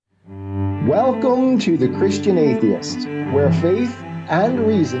Welcome to The Christian Atheist, where faith and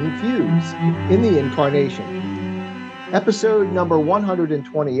reason fuse in the Incarnation. Episode number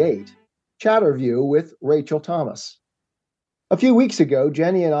 128, Chatterview with Rachael Thomas. A few weeks ago,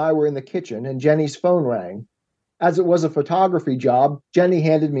 Jenny and I were in the kitchen and Jenny's phone rang. As it was a photography job, Jenny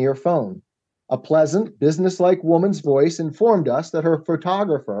handed me her phone. A pleasant, businesslike woman's voice informed us that her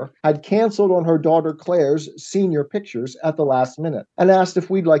photographer had canceled on her daughter Claire's senior pictures at the last minute and asked if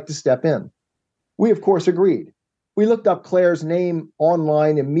we'd like to step in. We, of course, agreed. We looked up Claire's name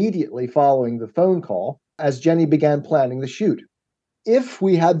online immediately following the phone call as Jenny began planning the shoot. If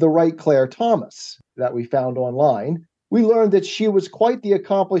we had the right Claire Thomas that we found online, we learned that she was quite the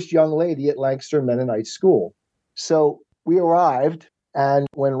accomplished young lady at Lancaster Mennonite School. So we arrived. And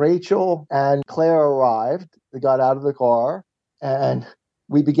when Rachael and Claire arrived, they got out of the car and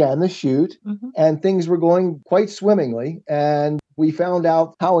we began the shoot and things were going quite swimmingly. And we found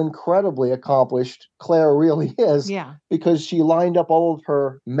out how incredibly accomplished Claire really is because she lined up all of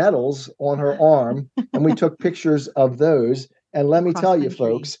her medals on her arm and we took pictures of those. And let me tell you,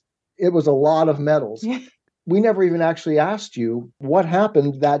 folks, it was a lot of medals. We never even actually asked you what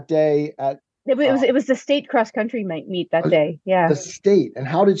happened that day at It was the state cross country meet that day. Yeah. The state. And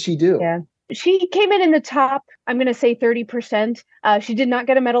how did she do? Yeah. She came in the top, I'm going to say 30%. She did not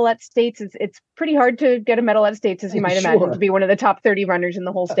get a medal at states. It's pretty hard to get a medal at states, as you might imagine, to be one of the top 30 runners in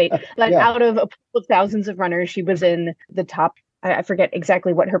the whole state. But out of a pool of thousands of runners, she was in the top. I forget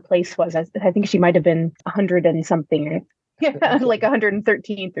exactly what her place was. I think she might have been 100 and something. Like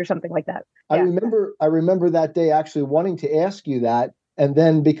 113th or something like that. Yeah. I remember that day actually wanting to ask you that. And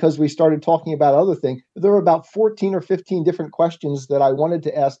then because we started talking about other things, there were about 14 or 15 different questions that I wanted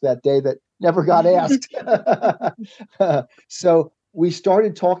to ask that day that never got asked. So we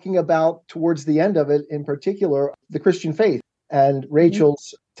started talking about, towards the end of it, in particular, the Christian faith and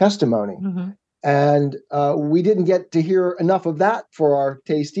Rachel's testimony. And we didn't get to hear enough of that for our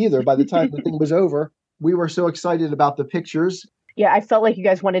taste either. By the time the thing was over, we were so excited about the pictures. Yeah, I felt like you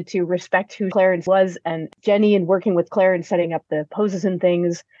guys wanted to respect who Clarence was, and Jenny, and working with Claire and setting up the poses and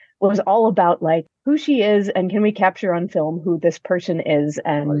things was all about like who she is and can we capture on film who this person is.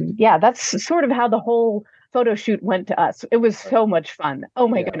 And that's sort of how the whole photo shoot went to us. It was so much fun. Oh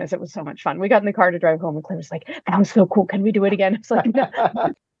my goodness, it was so much fun. We got in the car to drive home and Claire was like, that was so cool. Can we do it again? It's like, no.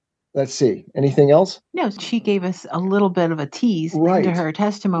 Let's see. Anything else? No, she gave us a little bit of a tease into her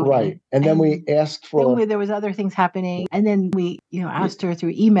testimony. Right. And then we asked for... Then there was other things happening. And then we, asked her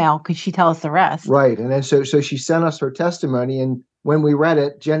through email, could she tell us the rest? Right. And then so she sent us her testimony. And when we read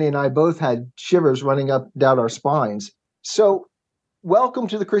it, Jenny and I both had shivers running up down our spines. So welcome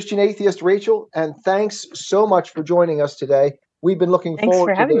to The Christian Atheist, Rachael. And thanks so much for joining us today. We've been looking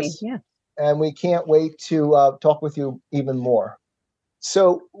forward to this. Thanks for having me. Yeah. And we can't wait to talk with you even more.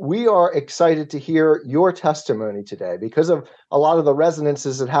 So we are excited to hear your testimony today because of a lot of the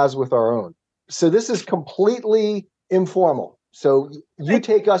resonances it has with our own. So this is completely informal. So you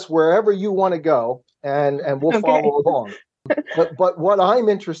take us wherever you want to go and we'll follow along. But what I'm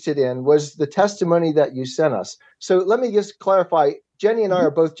interested in was the testimony that you sent us. So let me just clarify. Jenny and I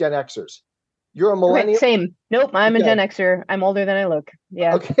are both Gen Xers. You're a millennial? Same. Nope, I'm a Gen Xer. I'm older than I look.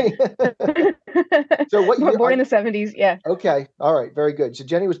 Yeah. Okay. So what year? Born in the 70s, yeah. Okay. All right. Very good. So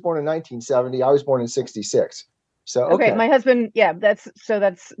Jenny was born in 1970. I was born in 66. So okay. My husband,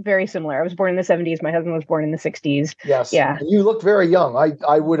 that's very similar. I was born in the 70s. My husband was born in the 60s. Yes. Yeah. And you look very young.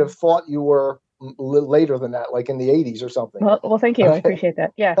 I would have thought you were later than that, like in the 80s or something. Well, thank you. Okay. I appreciate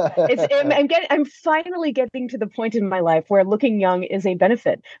that. Yeah, I'm finally getting to the point in my life where looking young is a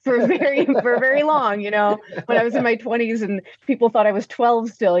benefit for very long. When I was in my 20s and people thought I was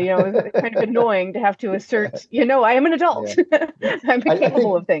 12 still, it was kind of annoying to have to assert, I am an adult. Yeah. I'm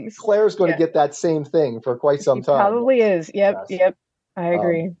capable of things. Claire's going to get that same thing for quite some time. Probably is. Yep. I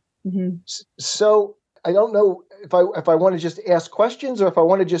agree. So I don't know if I want to just ask questions or if I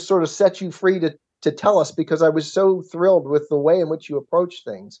want to just sort of set you free to tell us, because I was so thrilled with the way in which you approach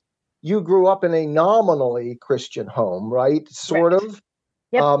things. You grew up in a nominally Christian home, right? Sort of.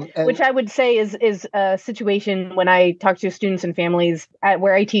 Yep. Which I would say is a situation when I talk to students and families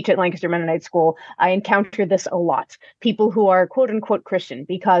where I teach at Lancaster Mennonite School, I encounter this a lot. People who are quote unquote Christian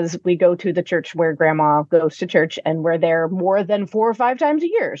because we go to the church where grandma goes to church and we're there more than 4 or 5 times a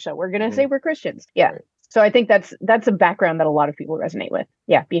year. So we're going to say we're Christians. Yeah. Right. So I think that's a background that a lot of people resonate with.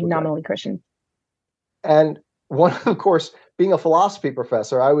 Yeah. Being nominally Christian. And one, of course, being a philosophy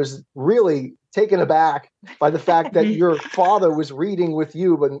professor, I was really taken aback by the fact that your father was reading with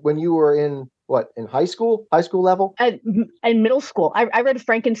you when you were in high school level? In middle school. I read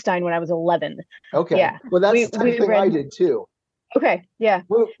Frankenstein when I was 11. Okay. Yeah. Well, that's the same thing I did too. Okay. Yeah.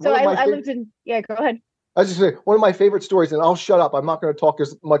 So I lived in, go ahead. I was just saying, one of my favorite stories, and I'll shut up. I'm not going to talk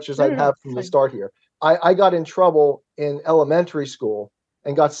as much as I have from the start here. I got in trouble in elementary school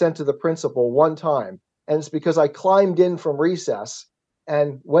and got sent to the principal one time. And it's because I climbed in from recess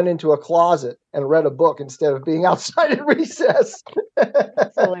and went into a closet and read a book instead of being outside at recess.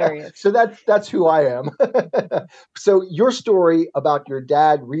 That's hilarious. So that's who I am. So your story about your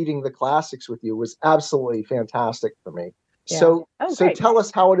dad reading the classics with you was absolutely fantastic for me. Yeah. So tell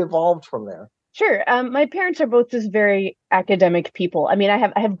us how it evolved from there. Sure. My parents are both just very academic people. I mean, I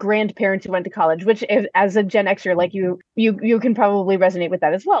have grandparents who went to college, which as a Gen Xer like you can probably resonate with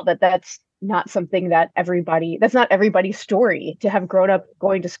that as well. That's not something that's not everybody's story to have grown up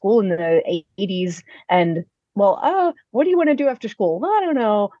going to school in the 80s and what do you want to do after school? Well, I don't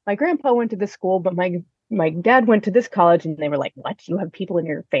know. My grandpa went to this school, but my dad went to this college, and they were like, what? You have people in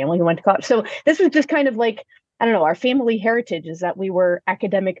your family who went to college? So this was just kind of like, I don't know, our family heritage is that we were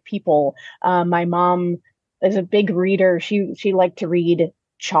academic people. My mom is a big reader. She liked to read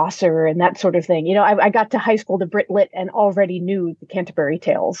Chaucer and that sort of thing. You know, I got to high school to Brit Lit and already knew the Canterbury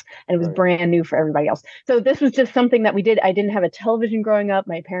Tales, and it was brand new for everybody else. So this was just something that we did. I didn't have a television growing up.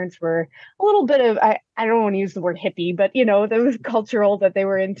 My parents were a little bit of, I don't want to use the word hippie, but you know, there was cultural that they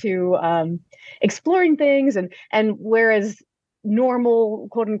were into exploring things, and whereas normal,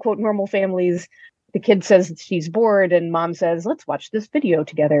 quote unquote, normal families, the kid says she's bored and mom says, let's watch this video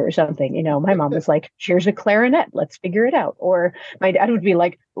together or something. You know, my mom was like, here's a clarinet, let's figure it out. Or my dad would be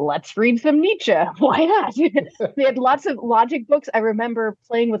like, let's read some Nietzsche. Why not? They had lots of logic books. I remember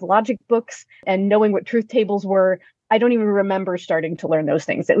playing with logic books and knowing what truth tables were. I don't even remember starting to learn those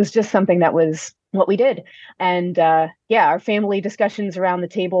things. It was just something that was what we did. And our family discussions around the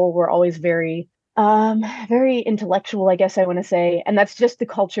table were always very intellectual, I guess I want to say. And that's just the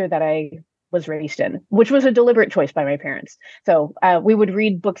culture that I was raised in, which was a deliberate choice by my parents. So we would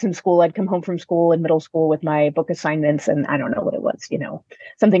read books in school. I'd come home from school in middle school with my book assignments, and I don't know what it was, you know,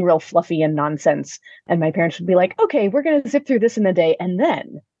 something real fluffy and nonsense. And my parents would be like, okay, we're going to zip through this in a day. And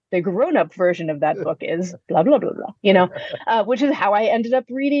then the grown-up version of that book is blah, blah, blah, blah, you know, which is how I ended up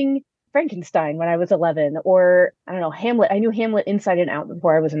reading Frankenstein when I was 11, or I don't know, Hamlet. I knew Hamlet inside and out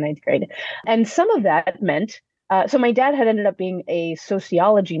before I was in 9th grade. And some of that meant so my dad had ended up being a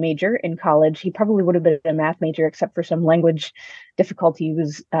sociology major in college. He probably would have been a math major, except for some language difficulty.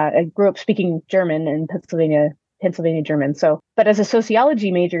 I grew up speaking German in Pennsylvania German. So, but as a sociology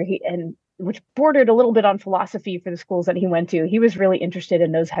major, which bordered a little bit on philosophy for the schools that he went to, he was really interested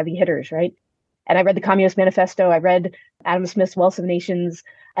in those heavy hitters, right? And I read the Communist Manifesto. I read Adam Smith's Wealth of Nations,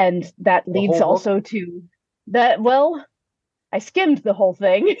 and that leads also to that. Well, I skimmed the whole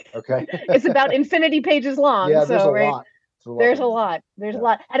thing. Okay. It's about infinity pages long. Yeah, there's a lot. There's a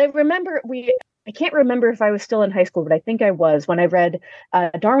lot. And I remember I can't remember if I was still in high school, but I think I was when I read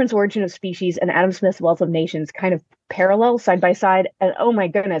Darwin's Origin of Species and Adam Smith's Wealth of Nations kind of parallel side by side. And oh my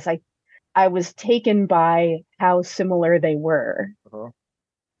goodness, I was taken by how similar they were. Uh-huh.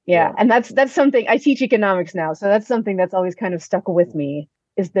 Yeah. And that's something, I teach economics now. So that's something that's always kind of stuck with me,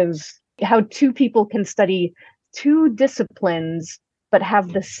 is how two people can study two disciplines but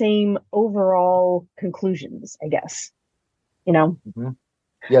have the same overall conclusions, I guess, you know. Mm-hmm.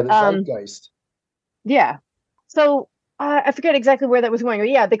 Yeah, the zeitgeist. Yeah, so I forget exactly where that was going.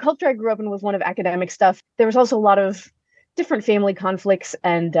 Yeah, the culture I grew up in was one of academic stuff. There was also a lot of different family conflicts,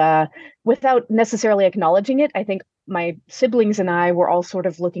 and without necessarily acknowledging it, I think my siblings and I were all sort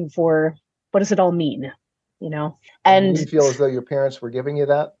of looking for, what does it all mean, you know. And you feel as though your parents were giving you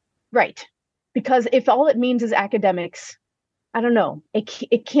that? Right. Because if all it means is academics, I don't know.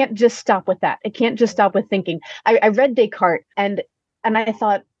 It can't just stop with that. It can't just stop with thinking. I read Descartes and I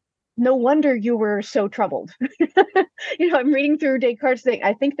thought, no wonder you were so troubled. You know, I'm reading through Descartes' thing.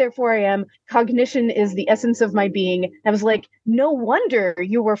 I think, therefore I am. Cognition is the essence of my being. I was like, no wonder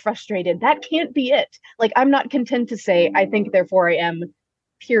you were frustrated. That can't be it. Like, I'm not content to say, I think, therefore I am,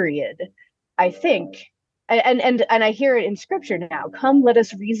 period. I think. And I hear it in scripture now. Come, let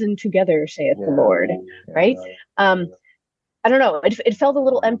us reason together, saith the Lord. Right? I don't know. It felt a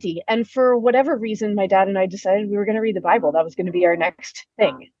little empty. And for whatever reason, my dad and I decided we were going to read the Bible. That was going to be our next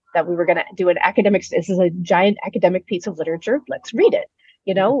thing, that we were going to do an academic. This is a giant academic piece of literature. Let's read it.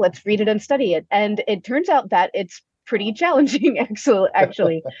 You know, let's read it and study it. And it turns out that it's pretty challenging,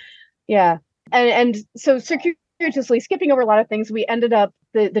 actually. Yeah. And so circuitously skipping over a lot of things, we ended up,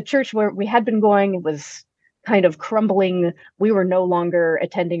 the church where we had been going was kind of crumbling. We were no longer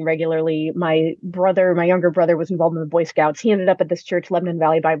attending regularly. My younger brother was involved in the Boy Scouts. He ended up at this church, Lebanon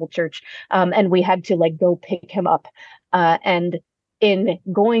Valley Bible Church. And we had to go pick him up. And in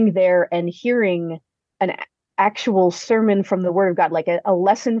going there and hearing actual sermon from the Word of God, like a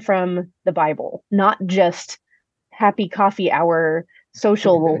lesson from the Bible, not just happy coffee hour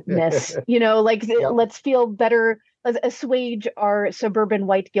socialness, like Yep. let's feel better, let's assuage our suburban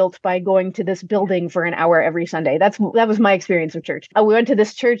white guilt by going to this building for an hour every Sunday. That was my experience of church. We went to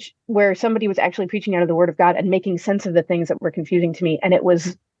this church where somebody was actually preaching out of the Word of God and making sense of the things that were confusing to me. And it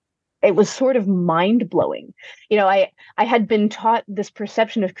was sort of mind-blowing. I had been taught this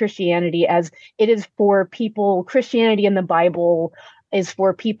perception of Christianity as it is for people, Christianity in the Bible is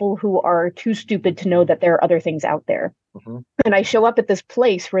for people who are too stupid to know that there are other things out there. Mm-hmm. And I show up at this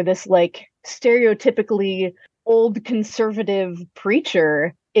place where this like stereotypically old conservative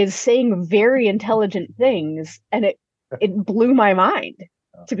preacher is saying very intelligent things, and it blew my mind,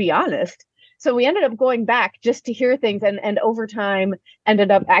 to be honest. So we ended up going back just to hear things, and over time ended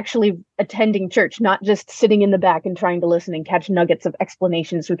up actually attending church, not just sitting in the back and trying to listen and catch nuggets of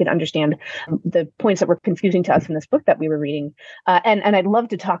explanations so we could understand the points that were confusing to us in this book that we were reading. And I'd love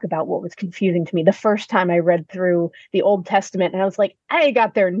to talk about what was confusing to me the first time I read through the Old Testament, and I was like, I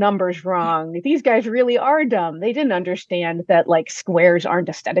got their numbers wrong. These guys really are dumb. They didn't understand that like squares aren't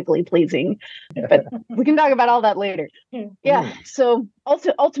aesthetically pleasing. But we can talk about all that later. Yeah. So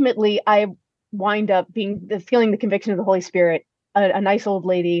ultimately, I wind up feeling the conviction of the Holy Spirit. A nice old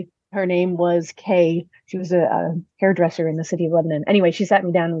lady, her name was Kay. She was a hairdresser in the city of Lebanon. Anyway, she sat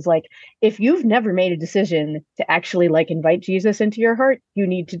me down and was like, if you've never made a decision to actually like invite Jesus into your heart, you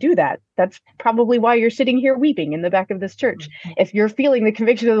need to do that. That's probably why you're sitting here weeping in the back of this church. If you're feeling the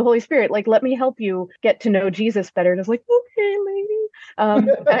conviction of the Holy Spirit, like, let me help you get to know Jesus better. And I was like, okay, lady.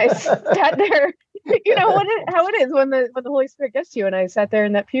 And I sat there, how it is when the Holy Spirit gets to you. And I sat there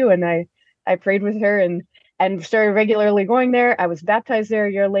in that pew and I prayed with her and started regularly going there. I was baptized there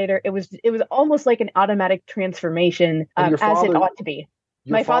a year later. It was almost like an automatic transformation, as it ought to be.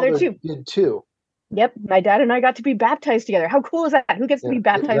 My father too. Did too. Yep, my dad and I got to be baptized together. How cool is that? Who gets to be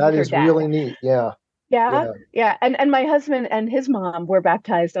baptized with your dad? That is really neat. Yeah. Yeah. And my husband and his mom were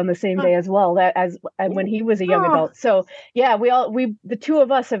baptized on the same day as well, when he was a young adult. So yeah, the two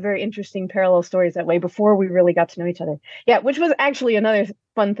of us have very interesting parallel stories that way before we really got to know each other. Yeah, which was actually another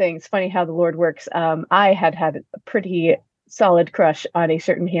fun thing. It's funny how the Lord works. I had a pretty solid crush on a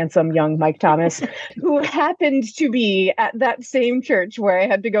certain handsome young Mike Thomas who happened to be at that same church where I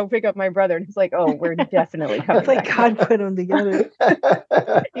had to go pick up my brother. And he's like, oh, we're definitely coming back. God put them together.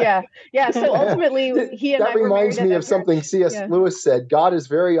 Yeah. So ultimately, he and that I were reminds me of something C.S. Lewis said. God is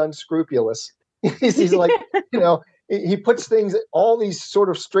very unscrupulous. He's like, he puts things, all these sort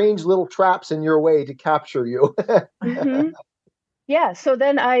of strange little traps in your way to capture you. Mm-hmm. Yeah. So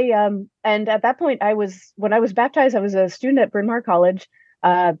then and at that point when I was baptized, I was a student at Bryn Mawr College,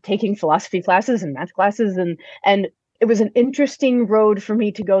 taking philosophy classes and math classes. And it was an interesting road for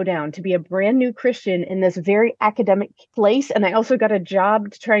me to go down, to be a brand new Christian in this very academic place. And I also got a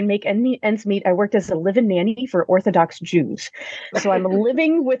job to try and make ends meet. I worked as a live-in nanny for Orthodox Jews. So I'm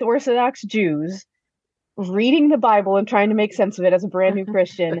living with Orthodox Jews, reading the Bible and trying to make sense of it as a brand new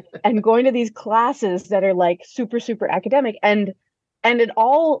Christian, and going to these classes that are like super, super academic. And it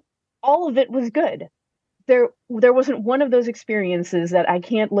all of it was good. There wasn't one of those experiences that I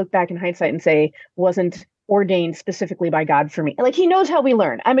can't look back in hindsight and say wasn't ordained specifically by God for me. Like, he knows how we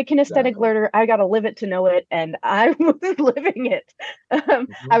learn. I'm a kinesthetic learner. I got to live it to know it. And I was living it.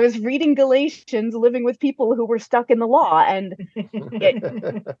 I was reading Galatians, living with people who were stuck in the law, and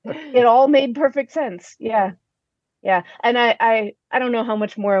it all made perfect sense. Yeah. And I don't know how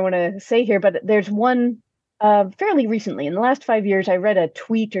much more I want to say here, but there's one fairly recently, in the last 5 years, I read a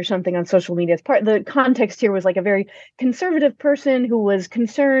tweet or something on social media. The context here was like a very conservative person who was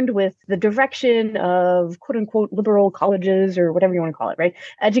concerned with the direction of quote unquote liberal colleges, or whatever you want to call it, right?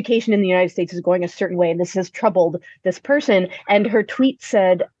 Education in the United States is going a certain way, and this has troubled this person. And her tweet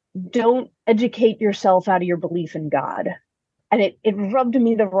said, "Don't educate yourself out of your belief in God." And it rubbed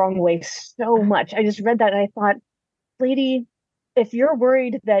me the wrong way so much. I just read that and I thought, lady, if you're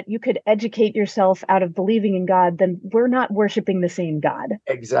worried that you could educate yourself out of believing in God, then we're not worshiping the same God.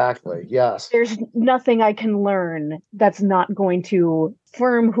 Exactly. Yes. There's nothing I can learn that's not going to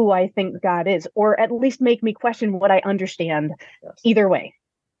affirm who I think God is, or at least make me question what I understand. Yes. Either way.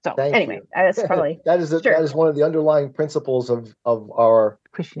 So anyway, that's probably that is one of the underlying principles of our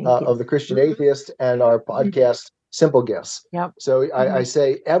of the Christian Atheist and our podcast Simple Gifts. Yep. So I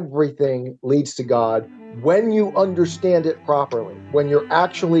say everything leads to God when you understand it properly. When you're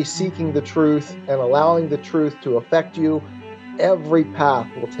actually seeking the truth and allowing the truth to affect you, every path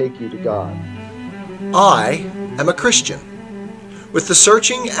will take you to God. I am a Christian with the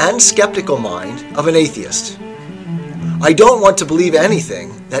searching and skeptical mind of an atheist. I don't want to believe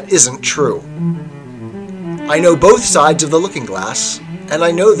anything that isn't true. I know both sides of the looking glass, and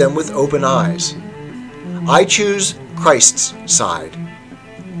I know them with open eyes. I choose Christ's side.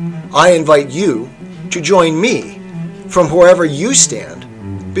 I invite you to join me from wherever you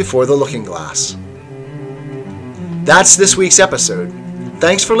stand before the looking glass. That's this week's episode.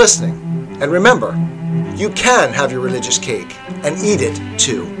 Thanks for listening. And remember, you can have your religious cake and eat it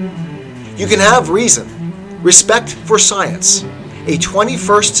too. You can have reason, respect for science, a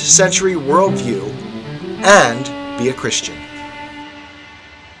 21st century worldview, and be a Christian.